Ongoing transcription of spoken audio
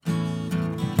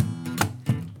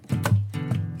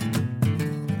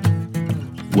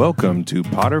Welcome to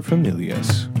Potter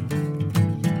Familias.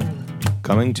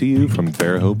 Coming to you from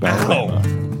Fairhope, Alabama.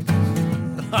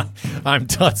 I'm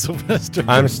Todd Sylvester.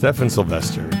 I'm Stefan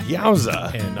Sylvester.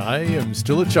 Yowza. And I am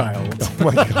still a child.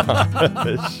 Oh my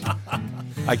gosh.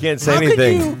 I can't say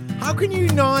anything. How can you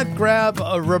not grab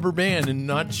a rubber band and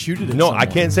not shoot it at No, someone? I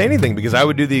can't say anything because I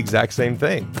would do the exact same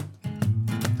thing.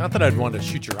 Not that I'd want to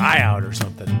shoot your eye out or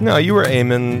something. No, you were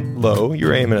aiming low. You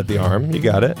were aiming at the arm. You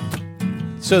got it.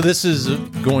 So this is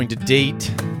going to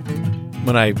date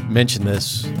when I mentioned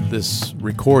this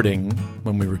recording,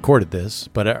 when we recorded this,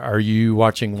 but are you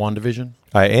watching WandaVision?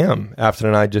 I am. Afton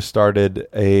and I just started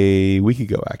a week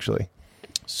ago, actually.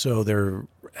 So they're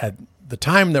at the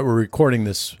time that we're recording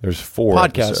this There's 4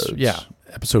 podcast. episodes. Yeah,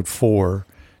 episode 4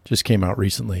 just came out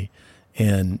recently,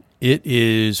 and it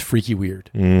is freaky weird.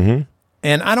 Mm-hmm.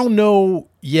 And I don't know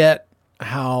yet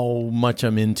how much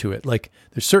I'm into it. Like,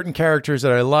 there's certain characters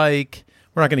that I like.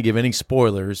 We're not going to give any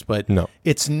spoilers, but No.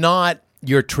 It's not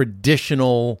your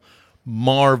traditional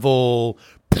Marvel.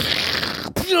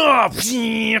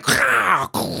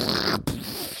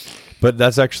 But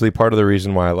that's actually part of the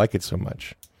reason why I like it so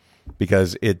much.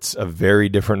 Because it's a very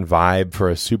different vibe for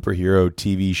a superhero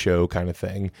TV show kind of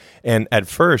thing. And at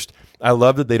first, I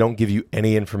love that they don't give you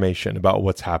any information about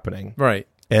what's happening. Right.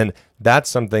 And that's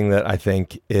something that I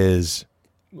think is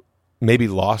maybe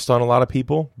lost on a lot of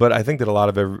people. But I think that a lot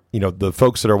of the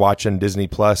folks that are watching Disney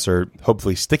Plus are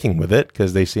hopefully sticking with it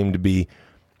because they seem to be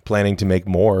planning to make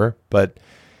more. But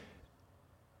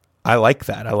I like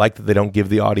that. I like that they don't give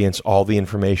the audience all the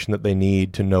information that they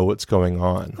need to know what's going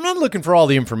on. I'm not looking for all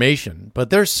the information, but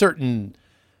there's certain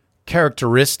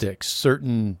characteristics,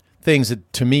 certain things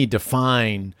that to me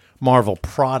define Marvel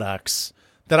products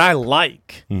that I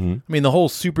like. Mm-hmm. I mean, the whole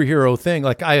superhero thing,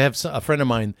 like I have a friend of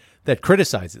mine that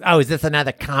criticizes, oh, is this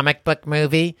another comic book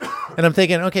movie? And I'm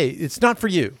thinking, okay, it's not for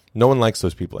you. No one likes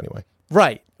those people anyway.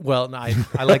 Right. Well, no,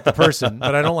 I like the person,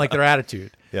 but I don't like their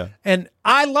attitude. Yeah. And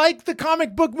I like the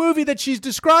comic book movie that she's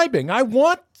describing. I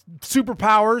want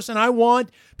superpowers, and I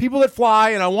want people that fly,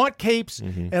 and I want capes,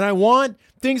 and I want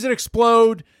things that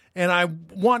explode, and I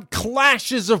want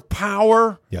clashes of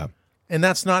power. Yeah. And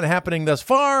that's not happening thus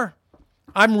far.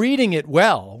 I'm reading it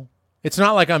well. It's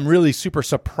not like I'm really super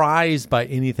surprised by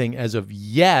anything as of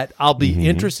yet. I'll be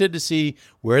interested to see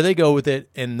where they go with it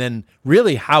and then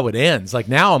really how it ends. Like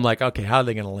now I'm like, okay, how are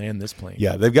they going to land this plane?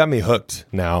 Yeah, they've got me hooked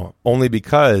now, only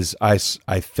because I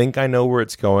think I know where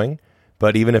it's going.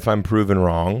 But even if I'm proven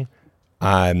wrong,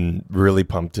 I'm really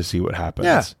pumped to see what happens.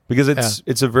 Yeah. Because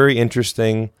it's a very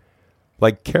interesting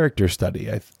character study,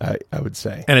 I would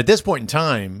say. And at this point in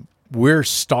time, we're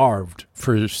starved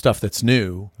for stuff that's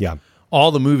new. Yeah.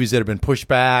 All the movies that have been pushed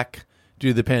back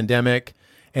due to the pandemic,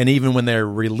 and even when they're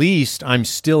released, I'm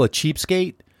still a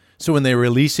cheapskate. So when they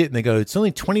release it and they go, it's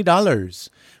only $20,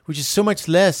 which is so much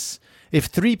less. If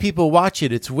 3 people watch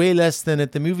it, it's way less than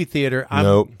at the movie theater.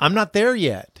 I'm not there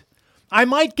yet. I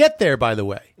might get there, by the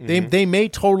way. They may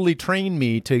totally train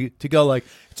me to go like,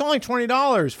 it's only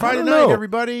 $20. Friday night,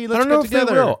 everybody. Let's get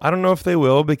together. I don't know if they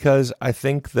will, because I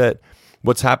think that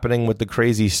what's happening with the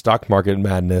crazy stock market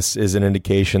madness is an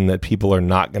indication that people are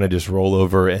not going to just roll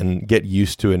over and get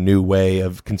used to a new way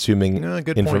of consuming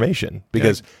information. Point.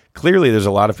 Because clearly there's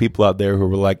a lot of people out there who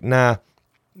were like, nah,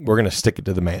 we're going to stick it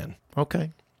to the man. Okay.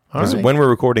 Because when we're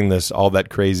recording this, all that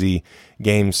crazy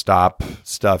GameStop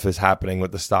stuff is happening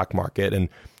with the stock market, and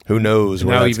who knows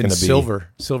where now that's going to be.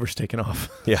 Silver's taken off.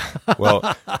 Yeah.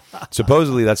 Well,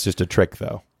 supposedly that's just a trick,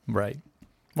 though. Right.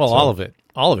 Well, all of it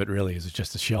really is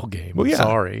just a shell game. Well, I'm yeah,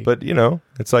 sorry. but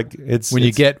it's like when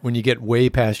you get way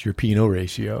past your P/E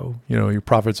ratio, your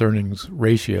profits earnings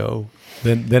ratio,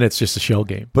 then it's just a shell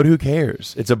game. But who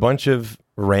cares? It's a bunch of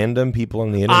random people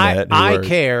on the internet. I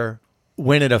care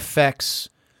when it affects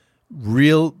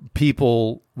real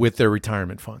people with their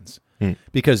retirement funds,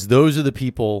 because those are the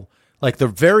people, like the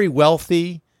very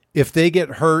wealthy. If they get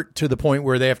hurt to the point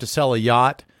where they have to sell a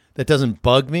yacht, that doesn't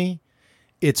bug me.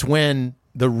 It's when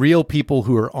the real people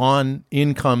who are on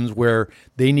incomes where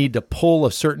they need to pull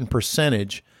a certain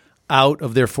percentage out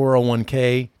of their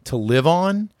 401k to live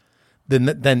on, then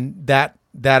that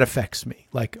affects me.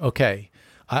 Like, okay,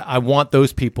 I want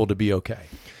those people to be okay.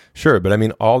 Sure, but I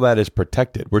mean, all that is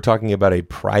protected. We're talking about a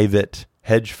private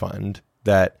hedge fund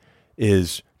that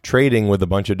is trading with a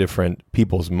bunch of different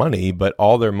people's money, but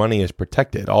all their money is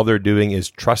protected. All they're doing is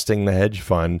trusting the hedge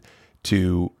fund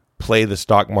to play the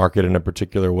stock market in a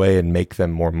particular way and make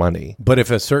them more money. But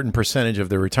if a certain percentage of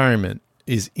their retirement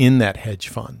is in that hedge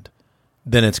fund,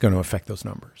 then it's going to affect those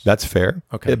numbers. That's fair.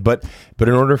 Okay. But in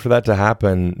order for that to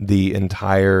happen, the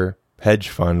entire hedge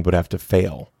fund would have to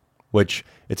fail, which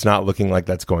it's not looking like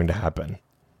that's going to happen.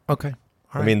 Okay.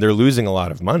 I mean, they're losing a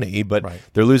lot of money, but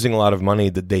they're losing a lot of money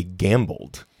that they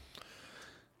gambled.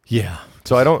 Yeah.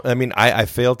 So I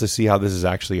fail to see how this is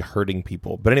actually hurting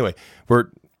people. But anyway, we're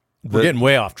getting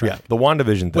way off track. Yeah, the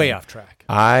WandaVision thing. Way off track.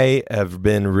 I have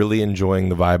been really enjoying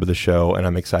the vibe of the show, and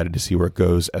I'm excited to see where it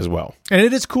goes as well. And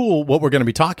it is cool what we're going to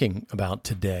be talking about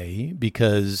today,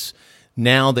 because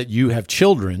now that you have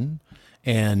children,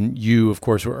 and you, of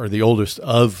course, are the oldest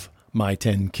of my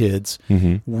 10 kids,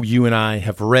 you and I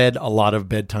have read a lot of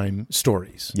bedtime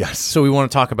stories. Yes. So we want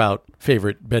to talk about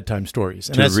favorite bedtime stories.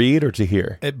 To read or to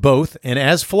hear? Both. And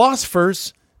as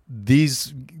philosophers,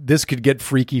 this could get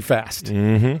freaky fast.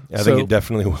 Mm-hmm. I think it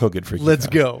definitely will get freaky Let's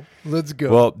fast. go. Let's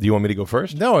go. Well, do you want me to go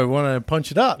first? No, I want to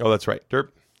punch it up. Oh, that's right. Derp.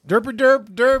 Derpy derp,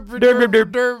 derp, derp,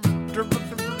 derp, derp, derp,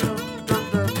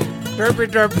 derpy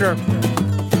derp,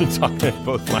 derp. You're talking at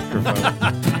both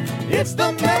microphones. It's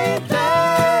the main thing.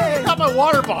 I got my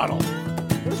water bottle.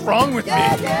 What's wrong with me?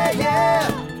 Yeah.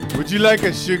 Would you like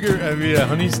a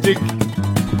honey stick?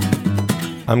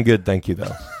 I'm good, thank you,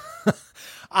 though.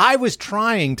 I was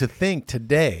trying to think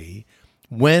today,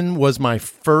 when was my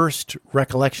first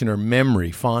recollection or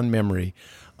fond memory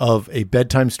of a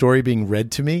bedtime story being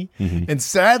read to me? And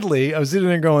sadly, I was sitting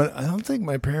there going, I don't think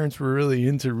my parents were really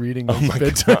into reading those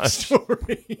bedtime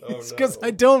stories. Because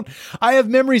I have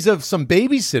memories of some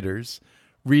babysitters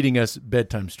reading us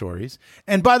bedtime stories.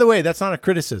 And by the way, that's not a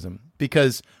criticism,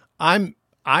 because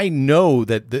I know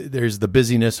that there's the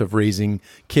busyness of raising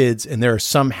kids, and there are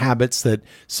some habits that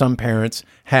some parents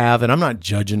have, and I'm not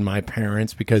judging my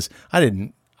parents, because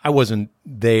I wasn't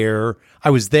there. I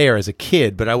was there as a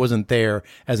kid, but I wasn't there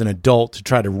as an adult to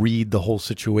try to read the whole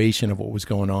situation of what was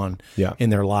going on in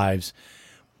their lives.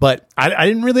 But I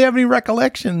didn't really have any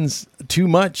recollections too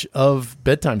much of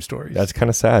bedtime stories. That's kind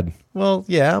of sad. Well,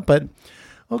 yeah, but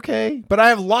okay. But I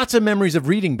have lots of memories of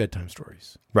reading bedtime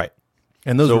stories. Right.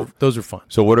 And those are fun.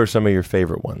 So what are some of your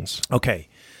favorite ones? Okay.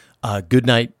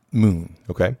 Goodnight Moon.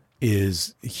 Okay.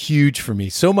 Is huge for me.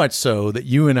 So much so that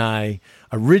you and I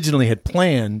originally had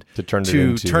planned to turn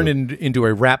it into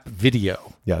a rap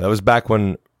video. Yeah, that was back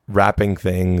when rapping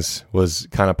things was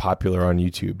kind of popular on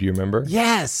YouTube. Do you remember?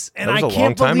 Yes. And I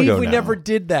can't believe we never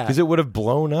did that. Because it would have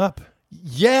blown up.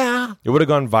 Yeah. It would have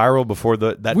gone viral before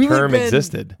that term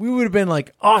existed. We would have been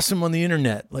like awesome on the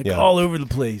internet, all over the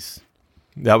place.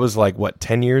 That was like,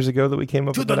 10 years ago that we came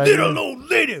up with that idea? To the little old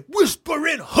lady, whisper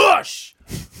in hush.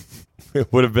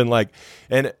 It would have been like,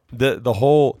 and the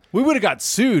whole... We would have got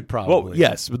sued probably. Well,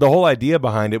 yes, but the whole idea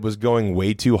behind it was going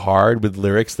way too hard with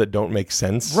lyrics that don't make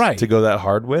sense to go that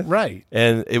hard with. Right.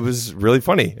 And it was really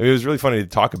funny. It was really funny to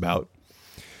talk about.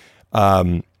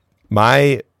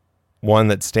 My one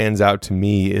that stands out to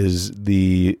me is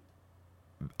the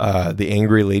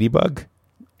angry ladybug.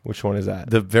 Which one is that?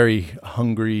 The very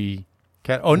hungry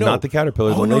cat. Oh, no. Not the caterpillar,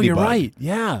 the ladybug. Oh, no, you're right.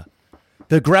 Yeah.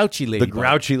 The grouchy ladybug. The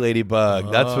grouchy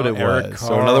ladybug. That's what it Eric was. Carle.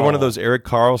 So another one of those Eric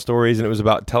Carle stories, and it was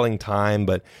about telling time,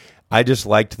 but I just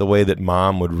liked the way that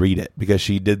Mom would read it, because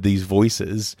she did these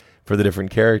voices for the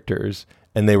different characters,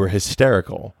 and they were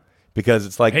hysterical. Because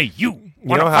it's like, hey, you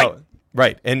know how fight?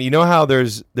 Right. And you know how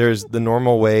there's the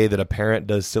normal way that a parent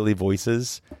does silly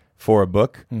voices for a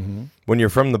book? Mm-hmm. When you're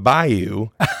from the bayou,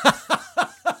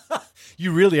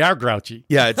 you really are grouchy.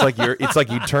 Yeah, it's like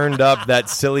you turned up that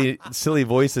silly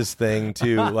voices thing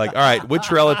to like, all right,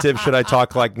 which relative should I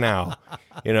talk like now?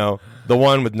 You know, the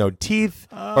one with no teeth,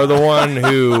 or the one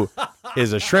who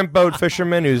is a shrimp boat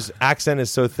fisherman whose accent is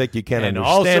so thick you can't understand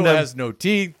also him. has no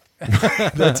teeth.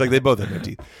 That's like they both have no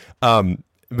teeth.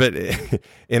 But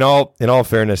in all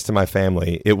fairness to my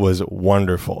family, it was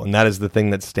wonderful, and that is the thing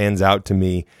that stands out to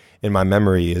me in my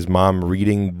memory is Mom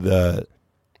reading the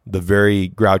very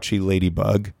grouchy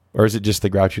ladybug, or is it just the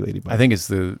grouchy ladybug? I think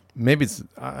it's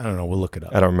I don't know. We'll look it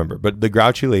up. I don't remember, but the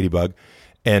grouchy ladybug,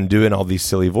 and doing all these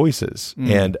silly voices.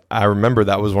 And I remember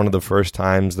that was one of the first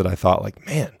times that I thought, like,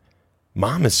 man,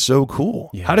 Mom is so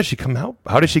cool. Yeah. How did she come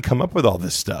up with all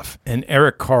this stuff? And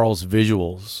Eric Carle's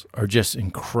visuals are just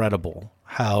incredible.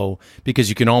 Because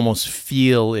you can almost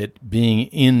feel it being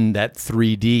in that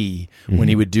 3D when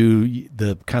he would do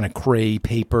the kind of cray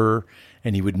paper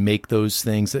and he would make those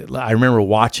things. I remember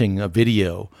watching a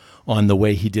video on the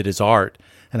way he did his art,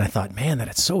 and I thought, man,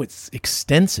 it's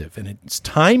extensive and it's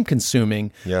time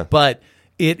consuming, but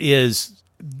it is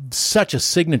such a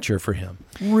signature for him.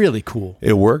 Really cool.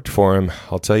 It worked for him.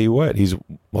 I'll tell you what, he's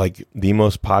like the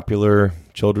most popular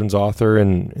children's author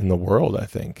in the world, I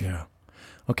think. Yeah.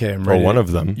 Okay, I'm ready. Or one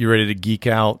of them. You ready to geek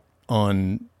out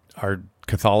on our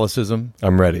Catholicism?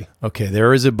 I'm ready. Okay,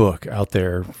 there is a book out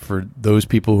there for those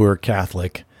people who are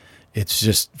Catholic. It's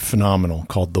just phenomenal,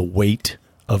 called The Weight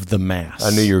of the Mass. I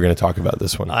knew you were going to talk about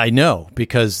this one. I know,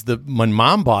 because when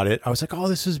Mom bought it, I was like, oh,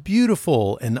 this is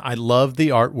beautiful. And I loved the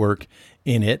artwork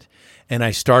in it. And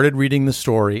I started reading the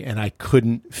story, and I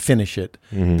couldn't finish it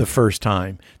the first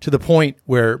time, to the point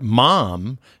where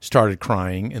Mom started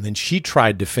crying, and then she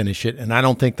tried to finish it. And I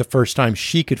don't think the first time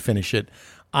she could finish it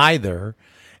either.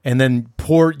 And then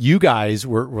poor you guys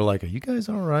were like, are you guys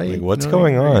all right? Like, what's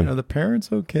going on? Are the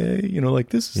parents okay? Like,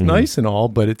 this is nice and all,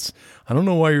 but I don't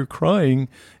know why you're crying.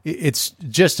 It's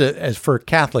just, as for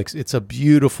Catholics, it's a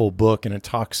beautiful book, and it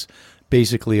talks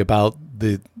basically about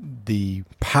the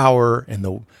power and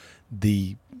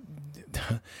the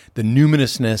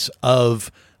numinousness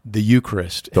of the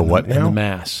Eucharist. The what now? And the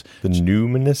Mass. The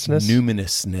numinousness?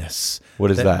 Numinousness. What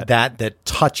is that? That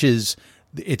touches,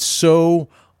 it's so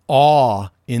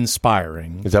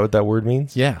awe-inspiring. Is that what that word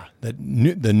means? Yeah. The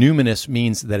numinous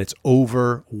means that it's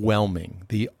overwhelming,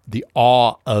 the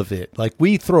awe of it. Like,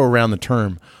 we throw around the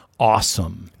term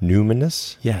awesome.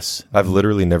 Numinous? Yes. I've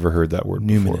literally never heard that word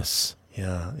Numinous.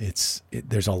 Yeah,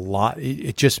 there's a lot.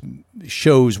 It just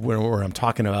shows where I'm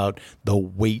talking about the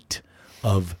weight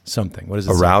of something. What is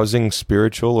it? Arousing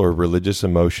spiritual or religious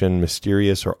emotion,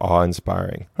 mysterious or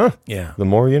awe-inspiring. Huh. Yeah. The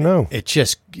more you know. It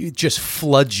just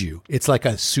floods you. It's like a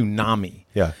tsunami.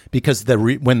 Yeah. Because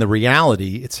when the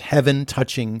reality, it's heaven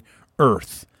touching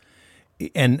earth.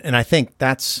 And I think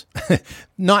that's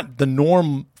not the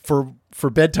norm for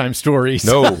bedtime stories.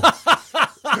 No.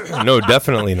 No,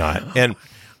 definitely not. And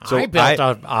so I built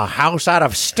a house out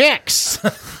of sticks.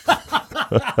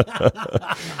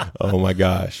 Oh my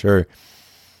gosh, sure.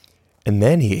 And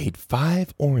then he ate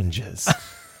 5 oranges.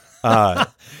 Okay,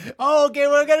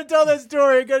 we're going to tell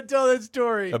that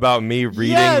story. About me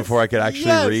reading before I could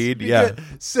actually read? Because,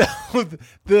 so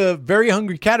The Very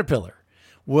Hungry Caterpillar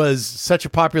was such a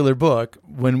popular book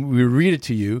when we read it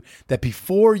to you that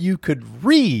before you could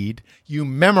read, you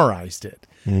memorized it.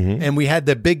 Mm-hmm. And we had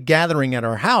the big gathering at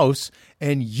our house,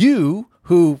 and you,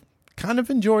 who kind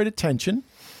of enjoyed attention,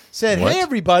 said, What? Hey,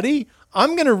 everybody,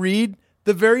 I'm going to read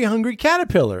The Very Hungry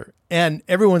Caterpillar. And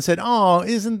everyone said, oh,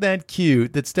 isn't that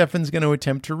cute that Stefan's going to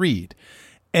attempt to read?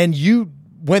 And you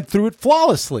went through it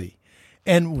flawlessly.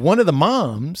 And one of the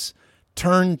moms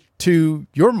turned to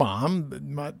your mom,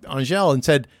 Angèle, and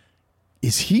said,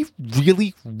 is he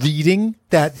really reading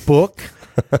that book?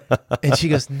 And she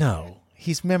goes, no,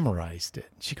 he's memorized it.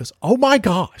 She goes, oh my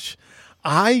gosh.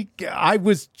 I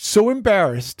was so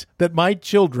embarrassed that my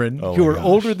children, who are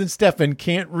older than Stefan,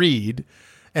 can't read.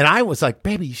 And I was like,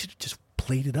 baby, you should have just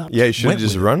played it up. Yeah, you should have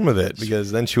just run with it,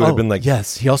 because then she would have been like,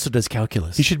 yes, he also does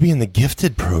calculus. he should be in the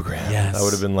gifted program. Yes. I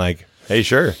would have been like, hey,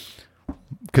 sure.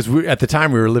 Because at the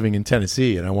time we were living in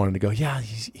Tennessee, and I wanted to go, yeah,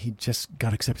 he just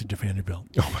got accepted to Vanderbilt.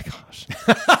 Oh my gosh.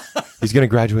 He's going to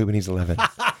graduate when he's 11.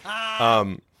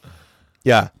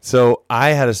 Yeah. So I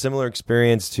had a similar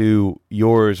experience to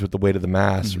yours with The Weight of the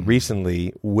Mass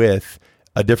recently with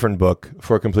a different book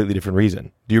for a completely different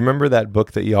reason. Do you remember that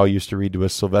book that y'all used to read to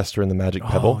us, Sylvester and the Magic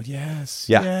Pebble? Oh, yes.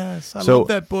 Yeah. Yes. I So- love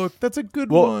that book. That's a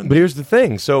good one. But here's the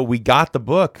thing. So we got the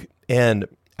book, and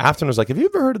Afton was like, have you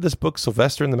ever heard of this book,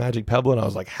 Sylvester and the Magic Pebble? And I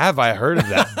was like, have I heard of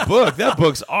that book? That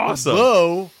book's awesome.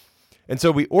 Whoa. And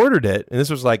so we ordered it, and this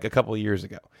was like a couple of years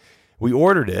ago. We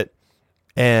ordered it,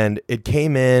 and it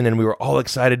came in, and we were all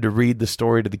excited to read the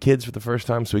story to the kids for the first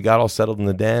time. So we got all settled in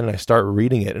the den, and I start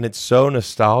reading it, and it's so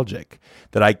nostalgic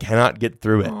that I cannot get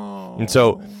through it. And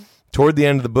so toward the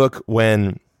end of the book,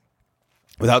 when,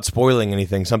 without spoiling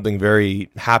anything, something very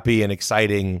happy and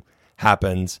exciting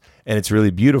happens, and it's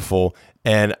really beautiful.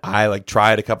 And I like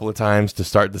tried a couple of times to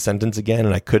start the sentence again,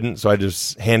 and I couldn't. So I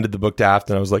just handed the book to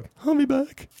Afton. I was like, I'll be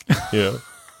back. Yeah.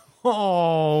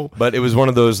 Oh. But it was one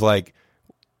of those like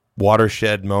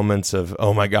watershed moments of,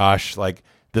 oh my gosh, like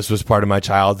this was part of my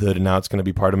childhood, and now it's going to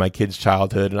be part of my kid's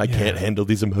childhood, and I can't handle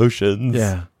these emotions.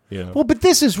 Yeah. Yeah. Well, but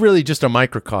this is really just a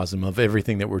microcosm of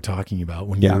everything that we're talking about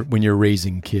when you're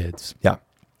raising kids. Yeah.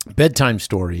 Bedtime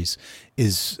stories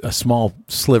is a small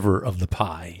sliver of the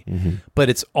pie, but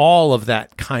it's all of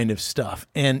that kind of stuff.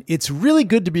 And it's really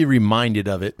good to be reminded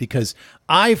of it, because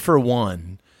I, for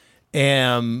one,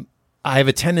 I have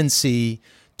a tendency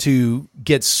to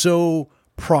get so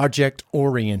project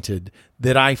oriented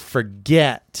that I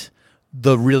forget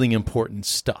the really important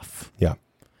stuff. Yeah.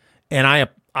 And I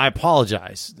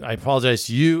apologize. I apologize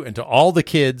to you and to all the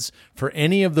kids for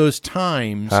any of those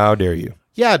times. How dare you?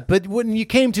 Yeah, but when you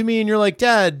came to me and you're like,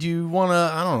 Dad, do you want to,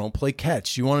 I don't know, play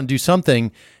catch? Do you want to do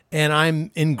something? And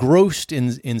I'm engrossed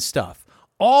in stuff.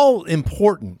 All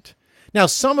important. Now,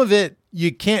 some of it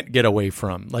you can't get away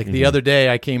from. Like the other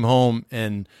day I came home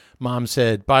and Mom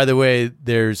said, by the way,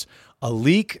 there's a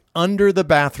leak under the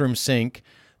bathroom sink.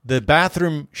 the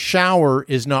bathroom shower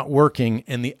is not working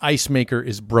and the ice maker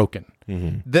is broken.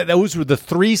 Those were the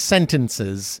 3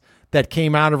 sentences that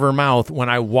came out of her mouth when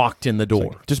I walked in the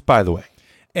door. Just by the way.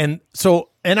 And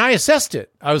I assessed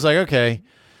it. I was like, okay,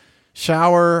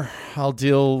 shower, I'll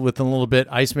deal with in a little bit.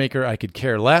 Ice maker, I could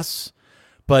care less.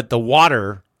 But the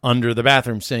water under the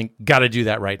bathroom sink, got to do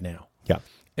that right now. Yeah.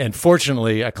 And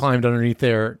fortunately, I climbed underneath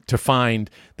there to find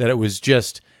that it was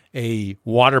just a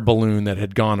water balloon that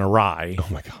had gone awry. Oh,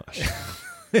 my gosh.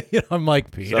 I'm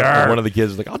like, Peter. So one of the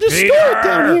kids was like, I'll just store it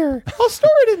down here. I'll store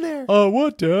it in there. Oh,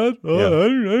 what, Dad? Oh, Yeah. I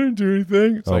didn't do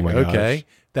anything. It's like, my gosh. okay,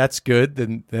 that's good.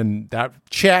 Then that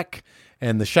check.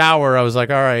 And the shower, I was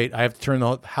like, all right, I have to turn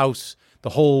the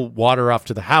whole water off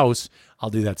to the house. I'll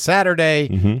do that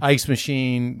Saturday. Ice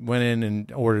machine, went in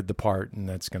and ordered the part, and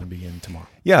that's going to be in tomorrow.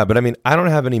 Yeah, but I mean, I don't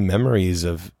have any memories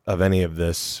of any of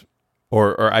this,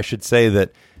 or I should say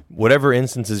that whatever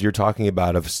instances you're talking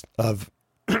about of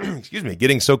excuse me,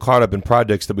 getting so caught up in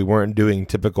projects that we weren't doing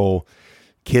typical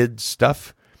kid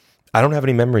stuff, I don't have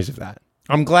any memories of that.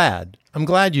 I'm glad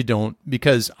you don't,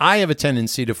 because I have a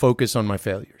tendency to focus on my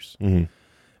failures. Well,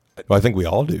 I think we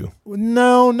all do.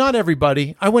 No, not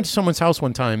everybody. I went to someone's house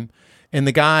one time, and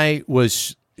the guy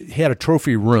he had a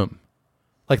trophy room.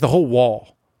 Like the whole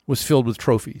wall was filled with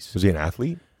trophies. Was he an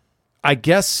athlete? I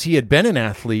guess he had been an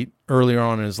athlete earlier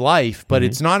on in his life, but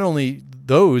it's not only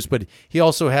those, but he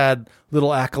also had little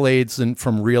accolades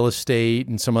from real estate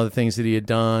and some other things that he had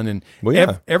done. And Well,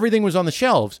 yeah. everything was on the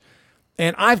shelves.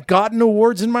 And I've gotten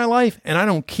awards in my life, and I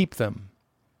don't keep them.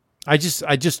 I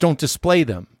just don't display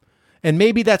them. And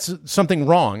maybe that's something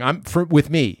wrong with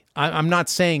me. I'm not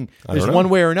saying there's one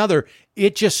way or another.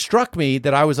 It just struck me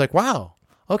that I was like, wow,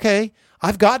 okay,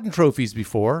 I've gotten trophies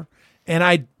before, and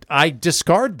I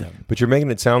discard them. But you're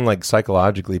making it sound like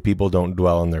psychologically people don't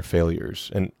dwell on their failures.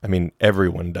 And I mean,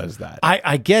 everyone does that.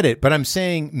 I get it, but I'm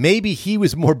saying maybe he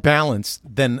was more balanced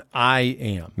than I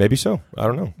am. Maybe so. I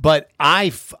don't know. But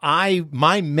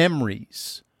my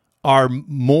memories are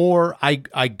more,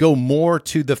 I go more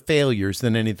to the failures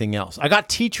than anything else. I got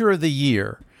Teacher of the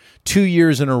Year 2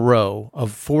 years in a row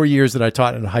of 4 years that I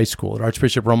taught at a high school, at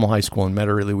Archbishop Rummel High School in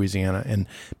Metairie, Louisiana. And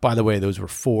by the way, those were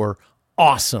 4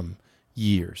 awesome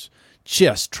years.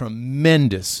 Just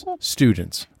tremendous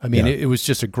students. I mean, it was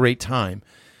just a great time.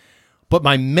 But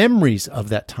my memories of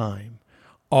that time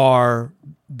are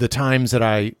the times that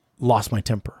I lost my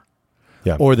temper.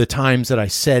 Yeah. Or the times that I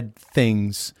said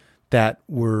things that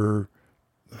were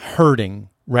hurting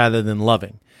rather than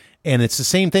loving. And it's the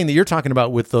same thing that you're talking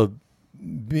about with the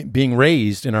being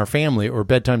raised in our family or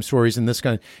bedtime stories and this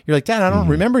kind of, you're like, Dad, I don't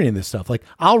remember any of this stuff. Like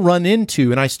I'll run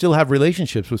into, and I still have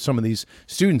relationships with some of these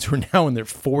students who are now in their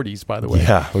 40s, by the way.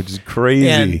 Yeah, which is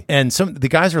crazy. And the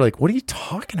guys are like, what are you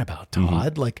talking about,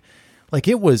 Todd? Like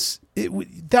that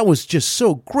was just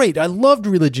so great. I loved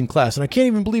religion class, and I can't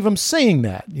even believe I'm saying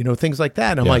that, things like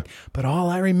that. And I'm like, but all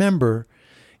I remember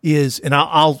is, and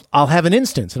I'll have an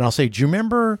instance, and I'll say, do you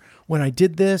remember when I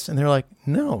did this? And they're like,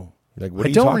 no, Like, what are I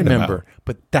you don't talking remember, about?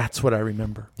 but that's what I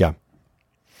remember. Yeah.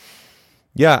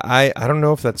 Yeah, I don't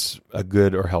know if that's a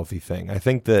good or healthy thing. I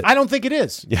think that I don't think it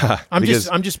is. yeah, I'm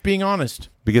just being honest.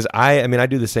 because I mean I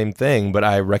do the same thing, but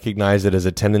I recognize it as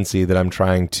a tendency that I'm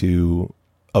trying to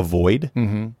avoid.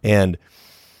 And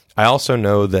I also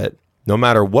know that no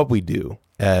matter what we do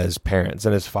as parents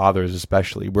and as fathers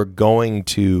especially, we're going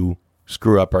to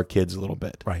screw up our kids a little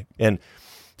bit. Right. And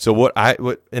so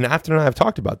and Afton and I have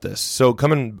talked about this. So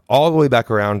coming all the way back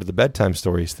around to the bedtime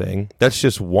stories thing, that's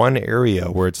just one area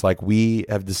where it's like we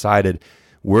have decided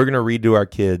we're going to read to our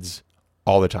kids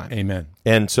all the time. Amen.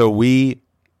 And so we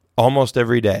almost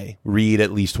every day read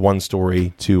at least one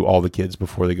story to all the kids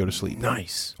before they go to sleep.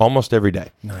 Nice. Almost every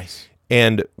day. Nice.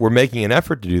 And we're making an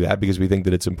effort to do that because we think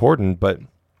that it's important, but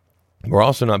we're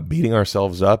also not beating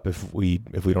ourselves up if we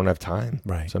don't have time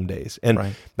some days.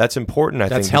 And that's important, I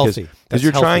That's think, healthy. because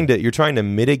you're trying to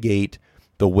mitigate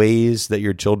the ways that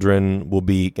your children will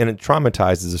be, and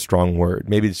traumatized is a strong word.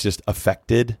 Maybe it's just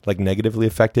affected, like negatively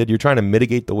affected. You're trying to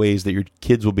mitigate the ways that your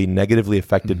kids will be negatively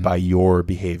affected by your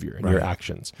behavior and your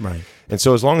actions. Right. And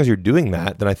so as long as you're doing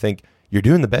that, then I think you're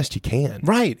doing the best you can.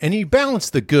 Right. And you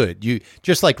balance the good. You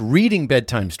just like reading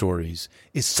bedtime stories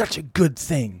is such a good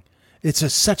thing.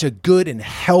 It's such a good and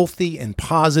healthy and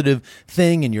positive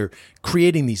thing, and you're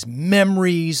creating these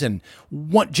memories and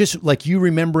just like you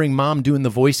remembering Mom doing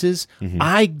the voices.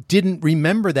 I didn't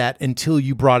remember that until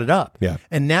you brought it up. Yeah.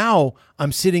 And now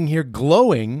I'm sitting here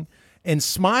glowing and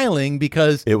smiling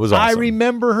because it was I awesome.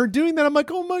 remember her doing that. I'm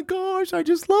like, oh my gosh, I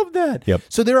just love that. Yep.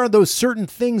 So there are those certain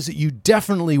things that you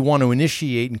definitely want to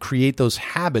initiate and create those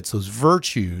habits, those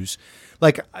virtues,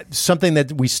 like something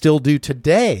that we still do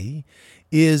today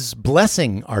is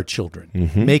blessing our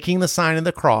children, making the sign of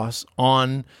the cross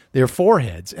on their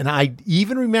foreheads. And I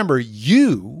even remember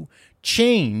you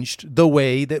changed the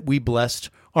way that we blessed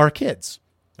our kids.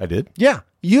 I did. Yeah.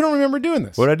 You don't remember doing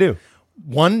this. What'd I do?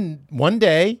 One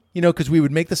day, because we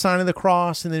would make the sign of the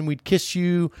cross and then we'd kiss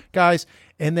you guys.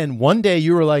 And then one day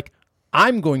you were like,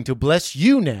 I'm going to bless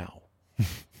you now.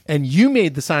 And you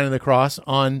made the sign of the cross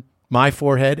on my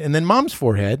forehead and then Mom's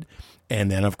forehead.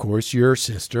 And then, of course, your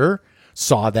sister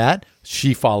saw that.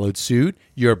 She followed suit.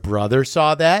 Your brother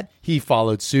saw that. He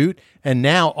followed suit. And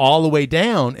now all the way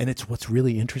down. And it's what's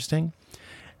really interesting.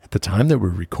 At the time that we're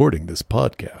recording this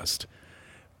podcast,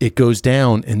 it goes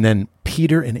down. And then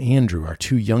Peter and Andrew, our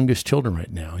two youngest children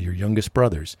right now, your youngest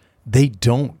brothers, they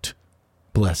don't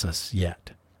bless us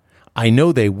yet. I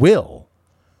know they will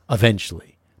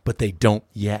eventually, but they don't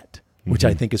yet, which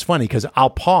I think is funny because I'll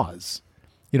pause.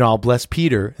 I'll bless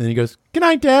Peter, and then he goes, "Good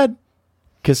night, Dad."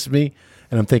 Kisses me.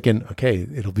 And I'm thinking, okay,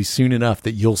 it'll be soon enough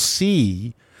that you'll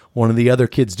see one of the other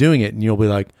kids doing it, and you'll be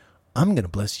like, I'm going to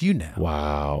bless you now.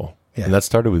 Wow. Yeah. And that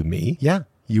started with me? Yeah,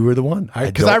 you were the one.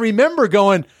 Because I remember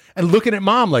going and looking at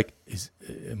Mom like,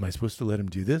 am I supposed to let him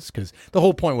do this? Because the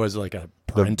whole point was like a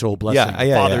parental blessing,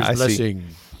 father's blessing.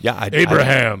 Yeah,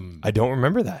 Abraham. I don't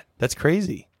remember that. That's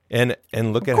crazy. And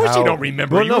look at how... Of course you don't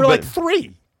remember. You were like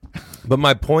 3. But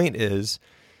my point is,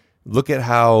 look at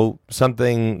how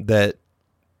something that,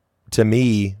 to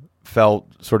me, felt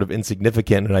sort of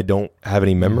insignificant and I don't have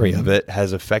any memory of it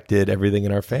has affected everything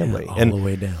in our family. All the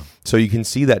way down. So you can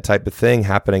see that type of thing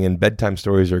happening, and bedtime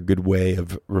stories are a good way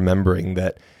of remembering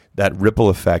that ripple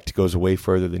effect goes way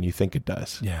further than you think it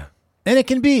does. Yeah. And it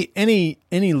can be any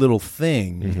little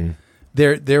thing.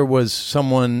 There was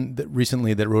someone that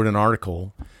recently that wrote an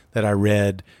article that I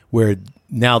read where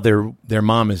now their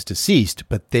mom is deceased,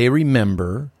 but they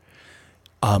remember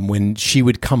when she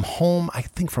would come home, I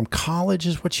think from college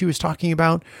is what she was talking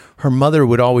about. Her mother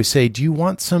would always say, "Do you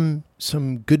want some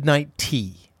goodnight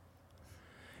tea?"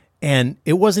 And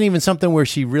it wasn't even something where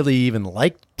she really even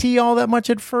liked tea all that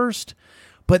much at first,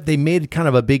 but they made kind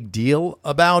of a big deal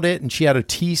about it. And she had a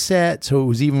tea set, so it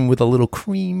was even with a little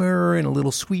creamer and a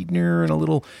little sweetener and a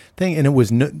little thing. And it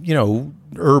was,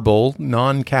 herbal,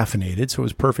 non-caffeinated, so it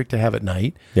was perfect to have at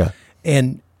night. Yeah.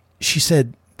 And she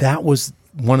said that was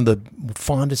one of the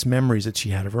fondest memories that she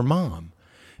had of her mom,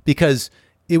 because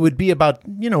it would be about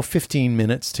 15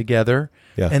 minutes together,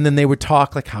 and then they would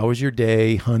talk like, "How was your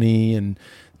day, honey?" and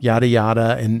yada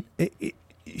yada, and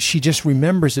she just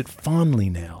remembers it fondly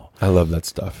now. I love that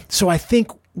stuff. So I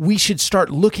think we should start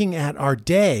looking at our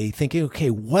day, thinking, okay,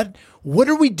 what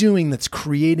are we doing that's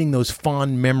creating those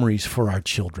fond memories for our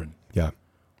children? Yeah.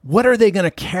 What are they going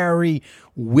to carry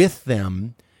with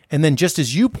them? And then, just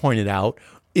as you pointed out,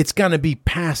 it's going to be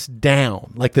passed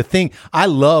down. Like the thing, I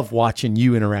love watching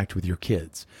you interact with your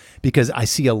kids because I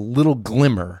see a little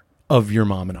glimmer of your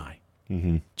mom and I.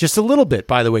 Just a little bit,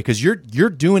 by the way, because you're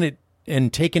doing it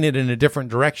and taking it in a different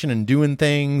direction and doing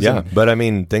things. Yeah, but I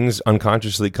mean, things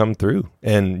unconsciously come through,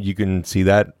 and you can see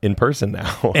that in person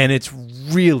now. And it's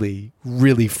really,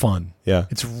 really fun. Yeah.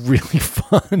 It's really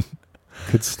fun.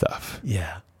 Good stuff.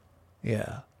 Yeah.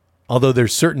 Yeah. Although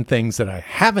there's certain things that I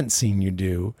haven't seen you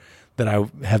do that I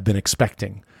have been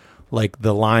expecting, like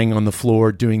the lying on the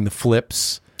floor doing the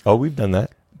flips. Oh, we've done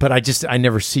that. But I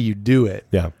never see you do it.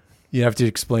 Yeah. You have to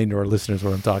explain to our listeners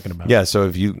what I'm talking about. Yeah, so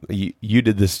if you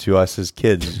did this to us as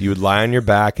kids, you would lie on your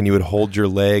back and you would hold your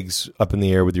legs up in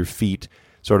the air with your feet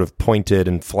sort of pointed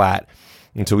and flat.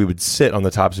 And so we would sit on the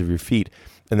tops of your feet,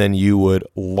 and then you would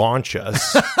launch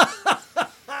us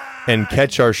and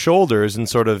catch our shoulders and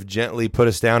sort of gently put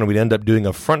us down, and we'd end up doing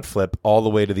a front flip all the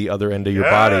way to the other end of your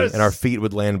body, and our feet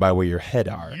would land by where your head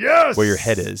where your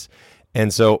head is.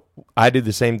 And so I do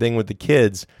the same thing with the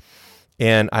kids,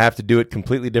 and I have to do it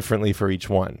completely differently for each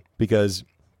one, because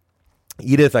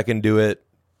Edith, I can do it,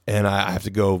 and I have to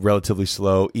go relatively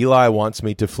slow. Eli wants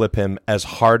me to flip him as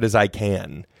hard as I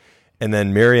can. And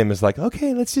then Miriam is like,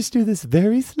 okay, let's just do this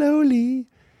very slowly.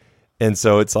 And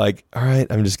so it's like, all right,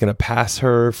 I'm just going to pass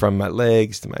her from my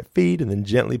legs to my feet and then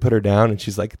gently put her down. And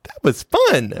she's like, that was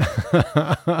fun.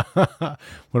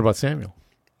 What about Samuel?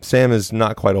 Sam is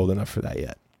not quite old enough for that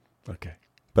yet. Okay.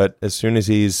 But as soon as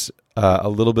he's a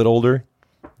little bit older,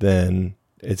 then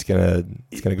it's gonna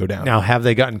go down. Now, have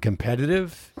they gotten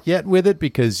competitive yet with it?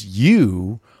 Because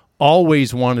you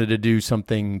always wanted to do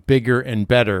something bigger and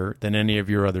better than any of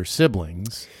your other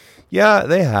siblings. Yeah,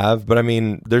 they have, but I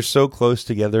mean, they're so close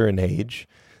together in age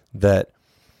that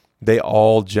they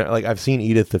all like I've seen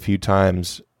Edith a few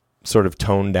times sort of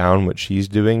tone down what she's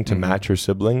doing to match her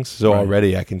siblings. So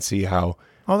already I can see how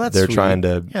Oh, that's they're sweet. trying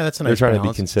to. Yeah, that's a They're nice trying to be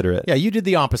balance. considerate. Yeah, you did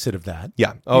the opposite of that.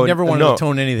 Yeah. You never wanted no. to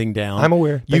tone anything down. I'm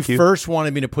aware. Thank you. First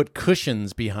wanted me to put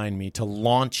cushions behind me to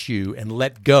launch you and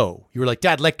let go. You were like,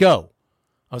 Dad, let go.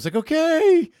 I was like,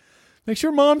 okay. Make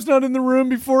sure Mom's not in the room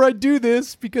before I do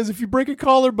this, because if you break a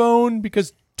collarbone,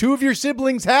 because 2 of your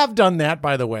siblings have done that,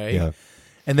 by the way. Yeah.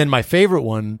 And then my favorite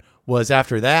one was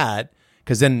after that,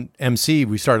 because then MC,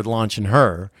 we started launching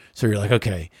her. So you're like,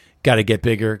 okay, got to get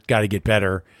bigger, got to get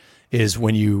better, is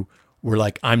when you were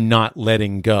like, I'm not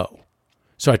letting go.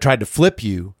 So I tried to flip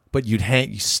you, but you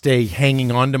stay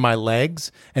hanging onto my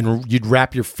legs, and you'd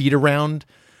wrap your feet around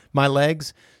my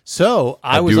legs. So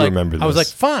I was do like, remember I was like,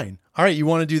 this. fine. All right, you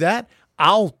want to do that?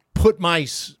 I'll put my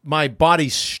body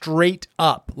straight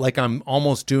up, like I'm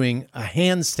almost doing a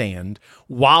handstand,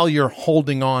 while you're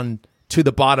holding on to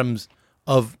the bottoms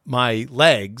of my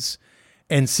legs,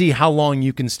 and see how long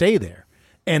you can stay there.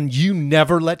 And you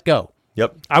never let go.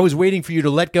 Yep. I was waiting for you to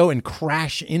let go and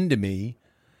crash into me.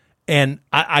 And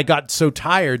I got so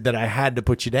tired that I had to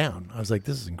put you down. I was like,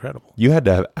 this is incredible. You had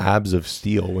to have abs of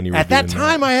steel when you were At that doing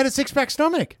time, I had a 6-pack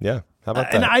stomach. Yeah. How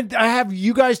about And that? I have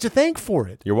you guys to thank for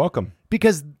it. You're welcome.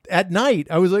 Because at night,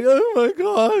 I was like, oh my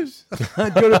gosh.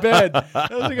 I'd go to bed. I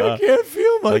was like, I can't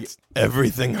feel much. Like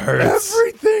everything hurts.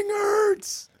 Everything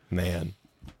hurts. Man.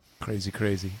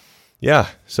 Crazy. Yeah.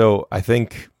 So I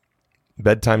think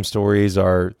bedtime stories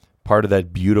are part of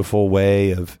that beautiful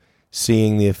way of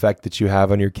seeing the effect that you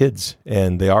have on your kids.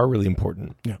 And they are really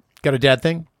important. Yeah. Got a dad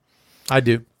thing? I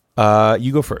do.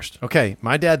 You go first. Okay.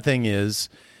 My dad thing is,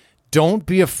 don't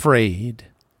be afraid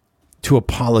to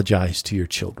apologize to your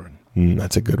children.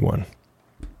 That's a good one.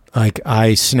 Like,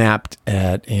 I snapped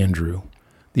at Andrew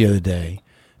the other day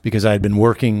because I had been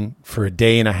working for a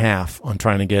day and a half on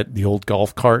trying to get the old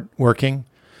golf cart working.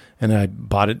 And I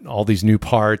bought it, all these new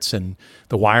parts, and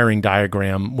the wiring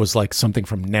diagram was like something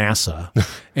from NASA.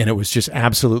 And it was just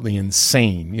absolutely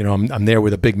insane. You know, I'm there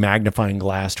with a big magnifying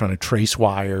glass trying to trace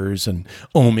wires and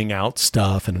ohming out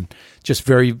stuff, and just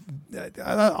very,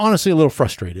 honestly, a little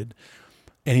frustrated.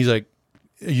 And he's like,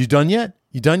 are you done yet?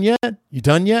 You done yet? You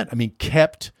done yet? I mean,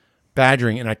 kept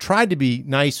badgering. And I tried to be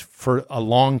nice for a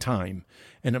long time.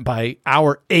 And by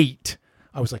hour 8,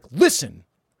 I was like, listen,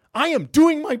 I am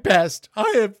doing my best. I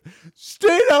have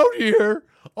stayed out here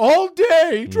all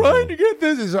day trying to get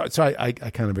this. So I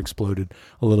kind of exploded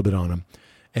a little bit on him.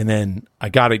 And then I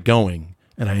got it going,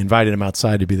 and I invited him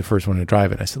outside to be the first one to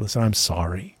drive it. I said, listen, I'm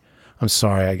sorry.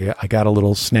 I got a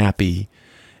little snappy.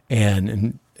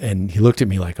 And he looked at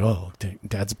me like, oh,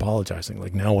 Dad's apologizing.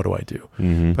 Like, now what do I do?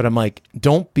 Mm-hmm. But I'm like,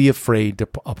 don't be afraid to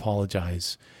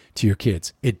apologize to your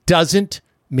kids. It doesn't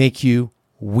make you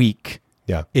weak.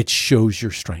 Yeah. It shows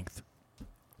your strength.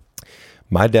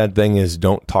 My dad thing is,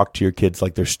 don't talk to your kids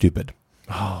like they're stupid.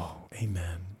 Oh,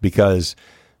 amen. Because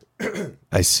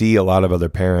I see a lot of other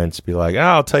parents be like,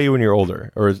 I'll tell you when you're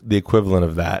older, or the equivalent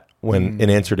of that when in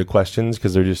answer to questions,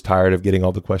 because they're just tired of getting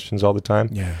all the questions all the time.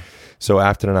 Yeah. So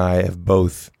Afton and I have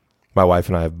both, my wife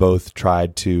and I have both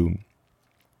tried to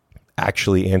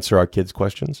actually answer our kids'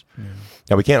 questions. Yeah.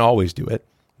 Now, we can't always do it.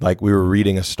 Like, we were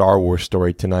reading a Star Wars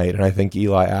story tonight, and I think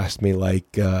Eli asked me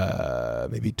like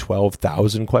maybe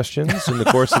 12,000 questions in the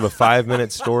course of a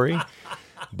 5-minute story.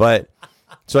 But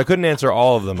so I couldn't answer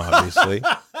all of them, obviously.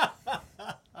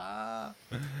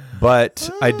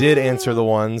 But I did answer the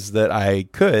ones that I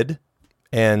could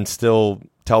and still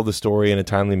tell the story in a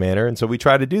timely manner. And so we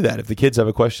try to do that. If the kids have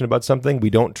a question about something,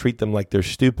 we don't treat them like they're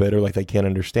stupid or like they can't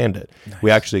understand it. Nice.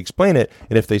 We actually explain it.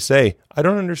 And if they say, I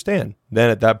don't understand, then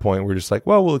at that point, we're just like,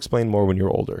 well, we'll explain more when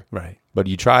you're older. Right. But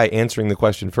you try answering the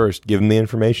question first, give them the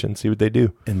information, see what they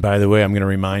do. And by the way, I'm going to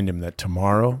remind him that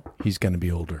tomorrow he's going to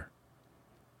be older.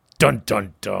 Dun,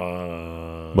 dun,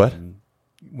 dun. What?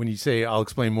 When you say, I'll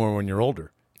explain more when you're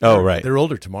older. Oh, right. They're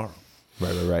older tomorrow.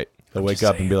 Right. They'll wake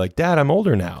up and be like, Dad, I'm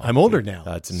older now. I'm older now.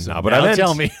 That's so not what I meant.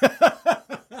 Tell me.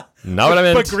 Not what I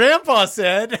meant. But Grandpa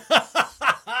said.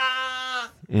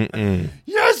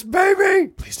 Yes, baby.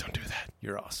 Please don't do that.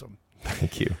 You're awesome.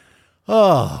 Thank you.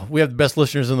 Oh, we have the best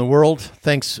listeners in the world.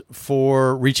 Thanks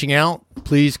for reaching out.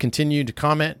 Please continue to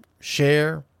comment,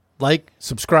 share, like,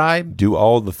 subscribe. Do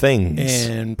all the things.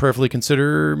 And prayerfully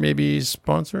consider maybe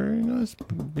sponsoring us,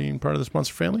 being part of the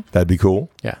sponsor family. That'd be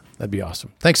cool. Yeah, that'd be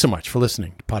awesome. Thanks so much for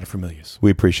listening to Paterfamilias. We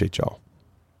appreciate y'all.